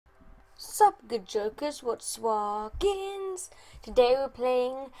Sup, good jokers, what's walkins? Today we're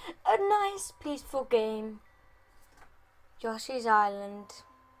playing a nice, peaceful game. Yoshi's Island.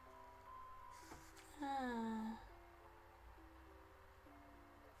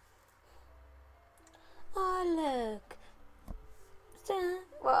 Oh, look.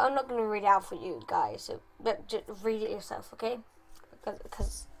 Well, I'm not going to read it out for you guys, but just read it yourself, okay?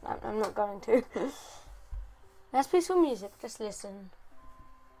 Because I'm not going to. That's peaceful music, just listen.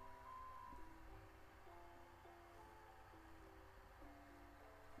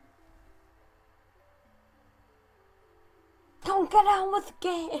 Don't get on with the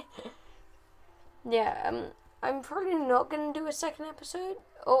game. Yeah, I'm probably not going to do a second episode.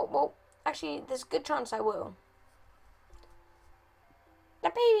 Oh, well, actually, there's a good chance I will.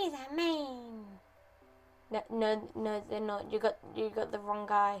 The babies are mean. No, they're not. You got the wrong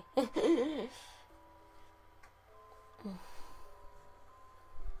guy.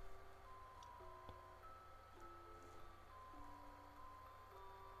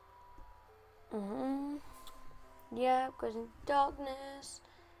 Yeah, goes in darkness.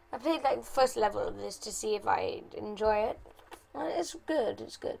 I played like the first level of this to see if I enjoy it. It's good.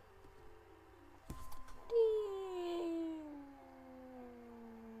 It's good.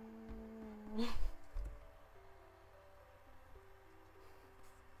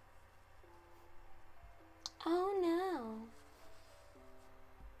 Oh no.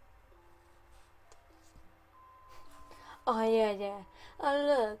 Oh yeah.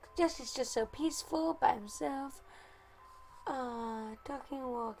 Oh look, Jesse's just so peaceful by himself. Talking,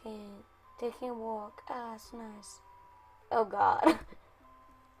 walking, taking a walk. It's nice. Oh god.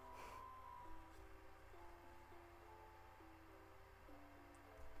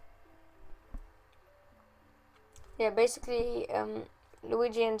 Yeah, basically,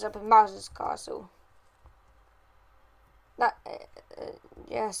 Luigi ends up in Bowser's castle.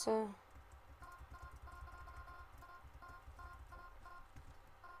 Yeah, so.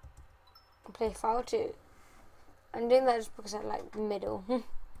 I play File 2. I'm doing that just because I like the middle.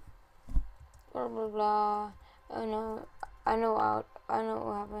 Blah blah blah. Oh no, I know what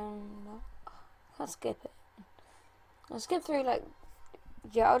happened. I'll skip it. I'll skip through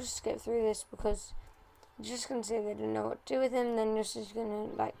I'll just skip through this because I'm just gonna say they don't know what to do with him. Then you're just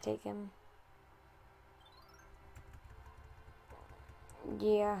gonna take him.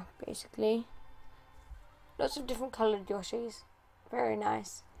 Yeah, basically. Lots of different coloured Yoshis. Very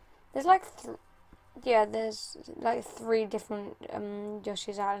nice. There's there's 3 different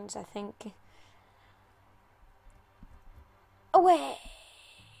Yoshi's Islands, I think. Away!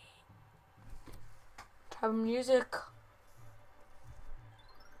 Time music.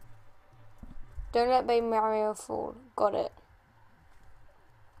 Don't let Baby Mario fall. Got it.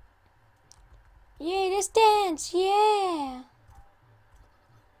 Yay, let's dance! Yeah!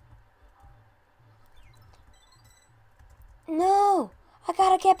 No! I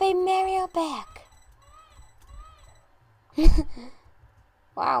gotta get Baby Mario back!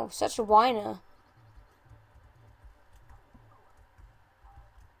 Wow, such a whiner.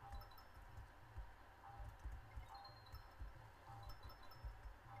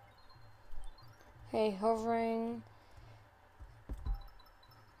 Okay, hovering.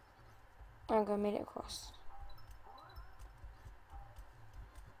 I'm gonna make it across.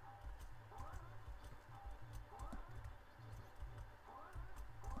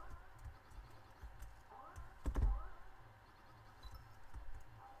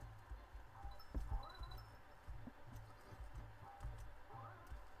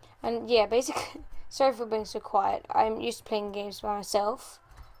 And yeah, basically, sorry for being so quiet. I'm used to playing games by myself.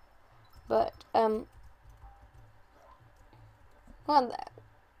 But, well, that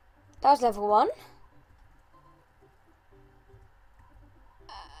was level 1.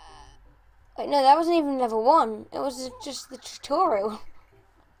 Wait, no, that wasn't even level 1. It was just the tutorial.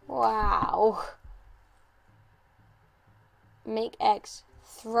 Wow. Make eggs.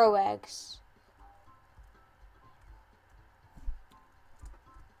 Throw eggs.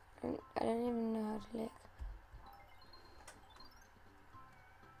 I don't even know how to lick.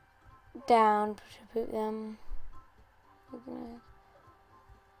 Down to put them.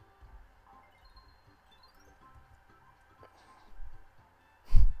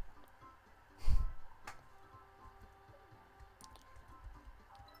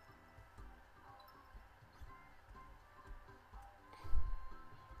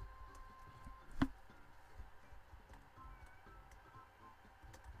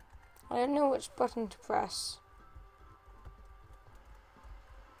 I don't know which button to press.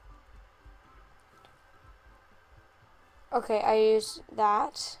 Okay, I use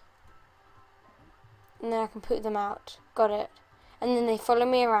that. And then I can put them out. Got it. And then they follow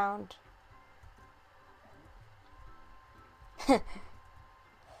me around.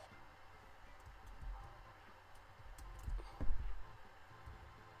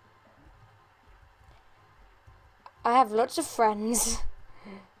 I have lots of friends.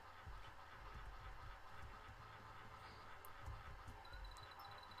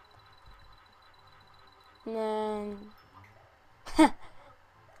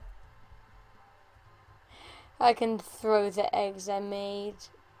 I can throw the eggs I made.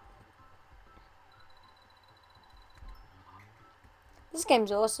 This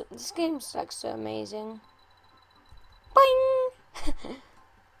game's awesome. This game's like so amazing. Boing!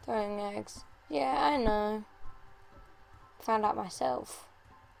 Throwing eggs. Yeah, I know. Found out myself.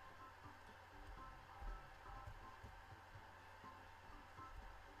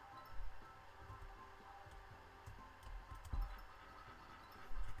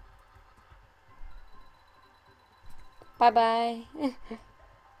 Bye-bye.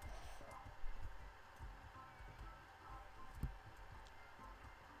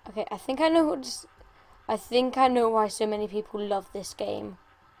 Okay, I think I know why so many people love this game.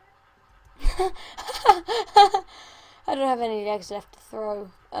 I don't have any eggs left to throw.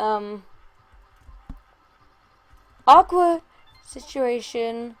 Awkward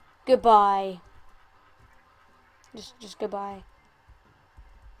situation. Goodbye. Just goodbye.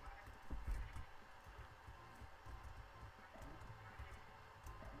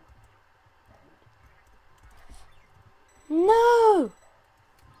 No!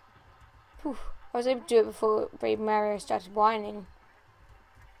 Whew. I was able to do it before Baby Mario started whining.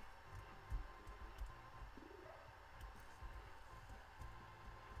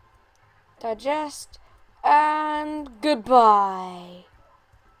 Digest. And goodbye.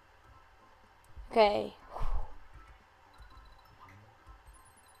 Okay.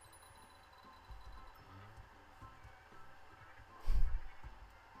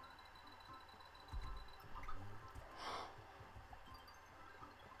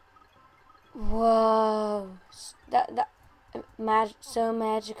 Whoa. That so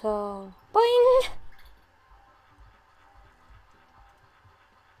magical. Boing!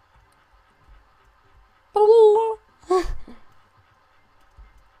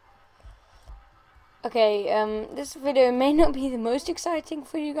 Okay, this video may not be the most exciting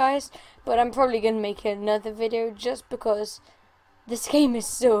for you guys, but I'm probably going to make another video just because this game is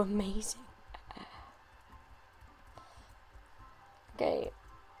so amazing. Okay.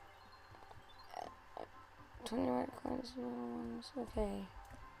 20 red coins, okay.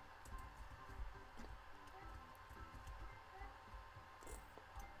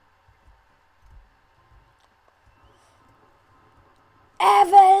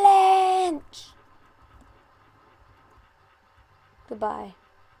 Avalanche! Goodbye.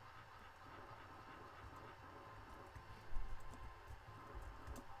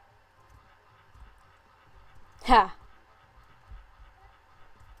 Ha!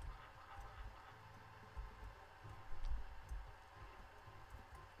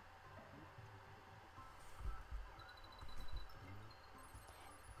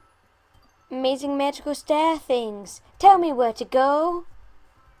 Amazing magical stair things. Tell me where to go.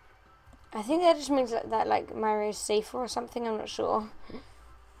 I think that just means that like Mario's safer or something. I'm not sure.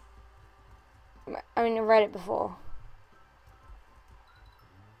 I mean, I read it before.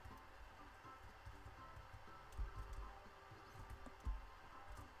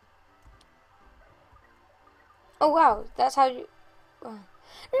 Oh wow, that's how you. No,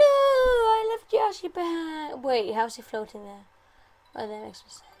 I left Yoshi behind. Wait, how's he floating there? Oh, that makes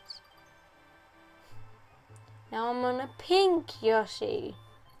sense. Now I'm on a pink Yoshi.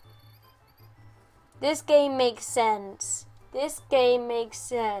 This game makes sense. This game makes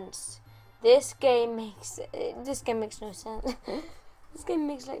sense. This game makes no sense. This game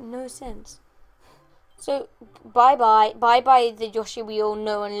makes like no sense. So bye bye the Yoshi we all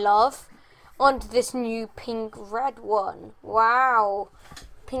know and love. On to this new pink red one. Wow,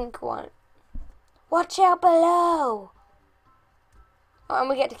 pink one. Watch out below. Oh, and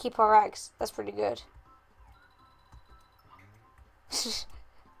we get to keep our eggs. That's pretty good.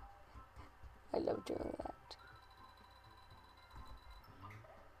 I love doing that.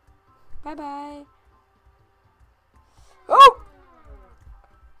 Bye bye. Oh!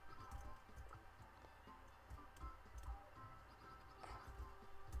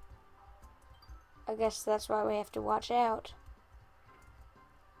 I guess that's why we have to watch out.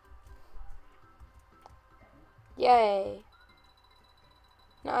 Yay.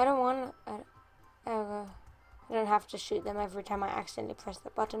 No, I don't want to. I don't have to shoot them every time I accidentally press the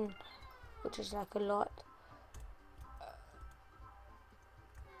button, which is like a lot.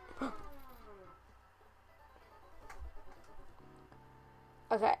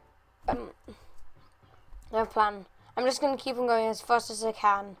 Okay. I have a plan. I'm just going to keep on going as fast as I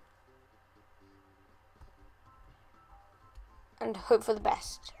can. And hope for the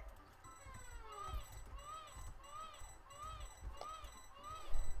best.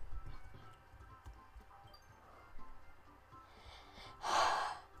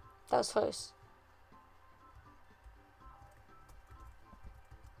 That was close.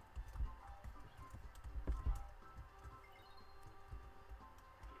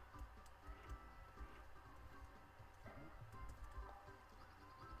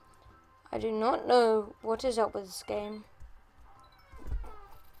 I do not know what is up with this game.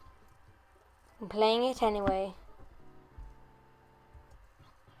 I'm playing it anyway.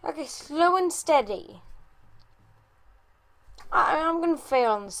 Okay, slow and steady. I'm going to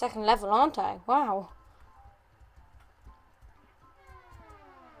fail on the second level, aren't I? Wow.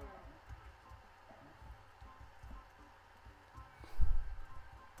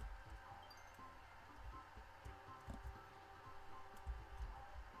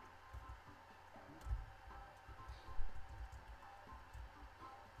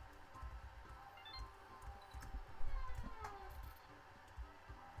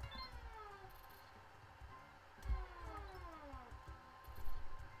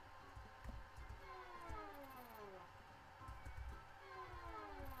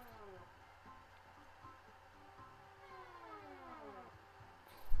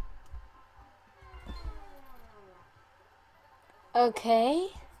 Okay.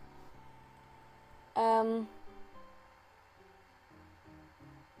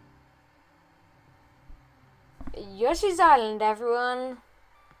 Yoshi's Island, everyone.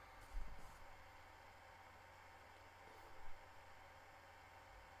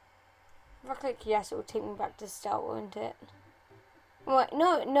 If I click yes, it will take me back to start, won't it? Wait,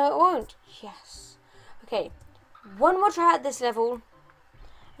 no, it won't. Yes. Okay. One more try at this level.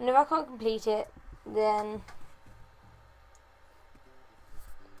 And if I can't complete it, then...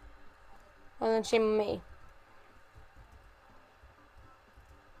 well, then shame on me.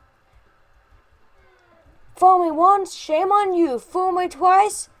 Fool me once, shame on you. Fool me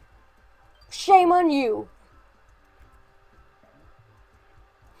twice, shame on you.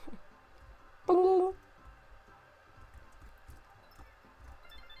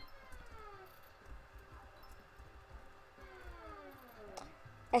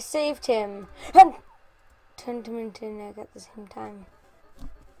 I saved him and turned him into an egg at the same time.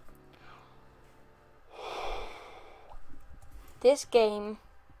 This game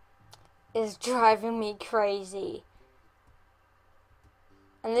is driving me crazy.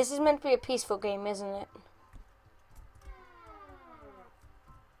 And this is meant to be a peaceful game, isn't it?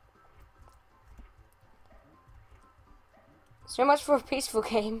 So much for a peaceful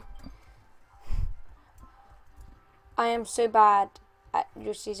game. I am so bad at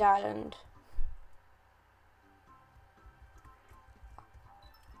Yoshi's Island.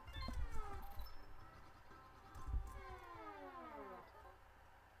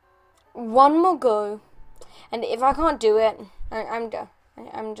 One more go, and if I can't do it,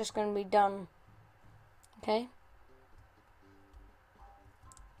 I'm just gonna be done. Okay.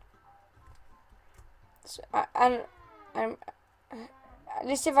 So I'm at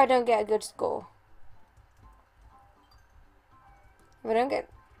least if I don't get a good score. If I don't get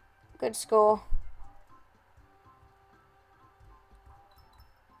a good score,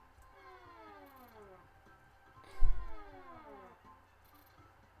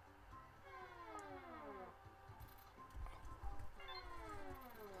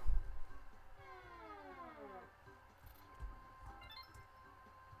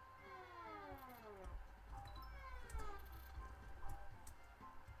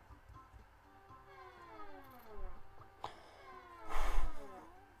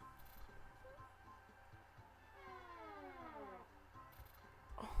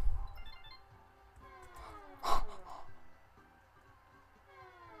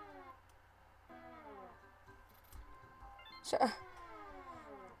 so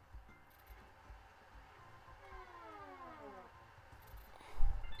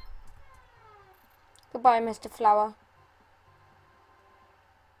goodbye, Mr. Flower.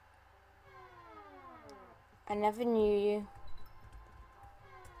 I never knew you.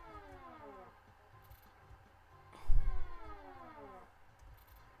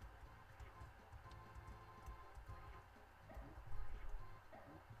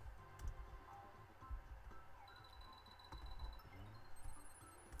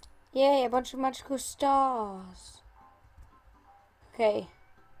 Yay, a bunch of magical stars. Okay.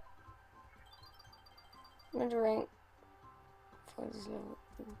 I'm gonna rank for this level.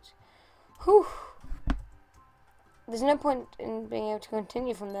 Whew. There's no point in being able to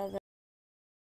continue from there though.